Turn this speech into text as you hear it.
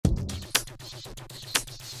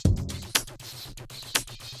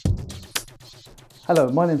Hello,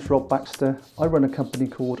 my name's Rob Baxter. I run a company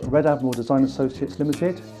called Admiral Design Associates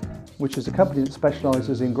Limited, which is a company that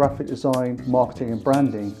specialises in graphic design, marketing and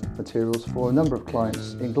branding materials for a number of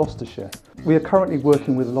clients in Gloucestershire. We are currently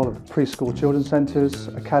working with a lot of preschool children's centres,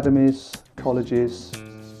 academies, colleges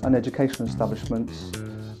and educational establishments,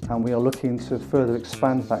 and we are looking to further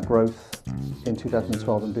expand that growth in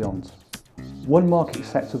 2012 and beyond. One market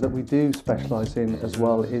sector that we do specialise in as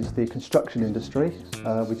well is the construction industry.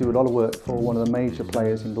 We do a lot of work for one of the major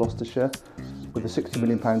players in Gloucestershire with a £60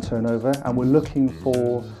 million turnover, and we're looking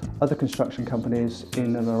for other construction companies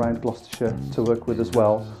in and around Gloucestershire to work with as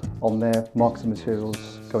well on their marketing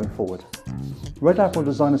materials going forward. Admiral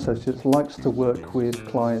Design Associates likes to work with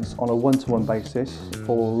clients on a one-to-one basis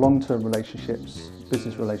for long-term relationships,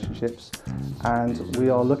 business relationships, and we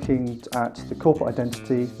are looking at the corporate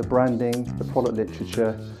identity, the branding, the product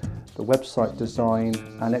literature, the website design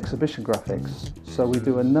and exhibition graphics. So we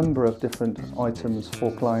do a number of different items for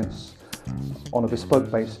clients on a bespoke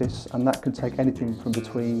basis, and that can take anything from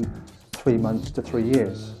between 3 months to 3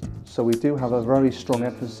 years. So we do have a very strong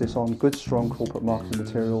emphasis on good, strong corporate marketing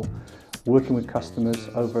material, working with customers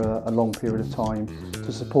over a long period of time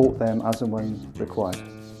to support them as and when required.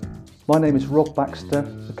 My name is Rob Baxter.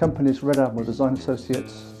 The company is Admiral Design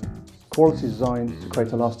Associates. Quality design to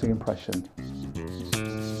create a lasting impression.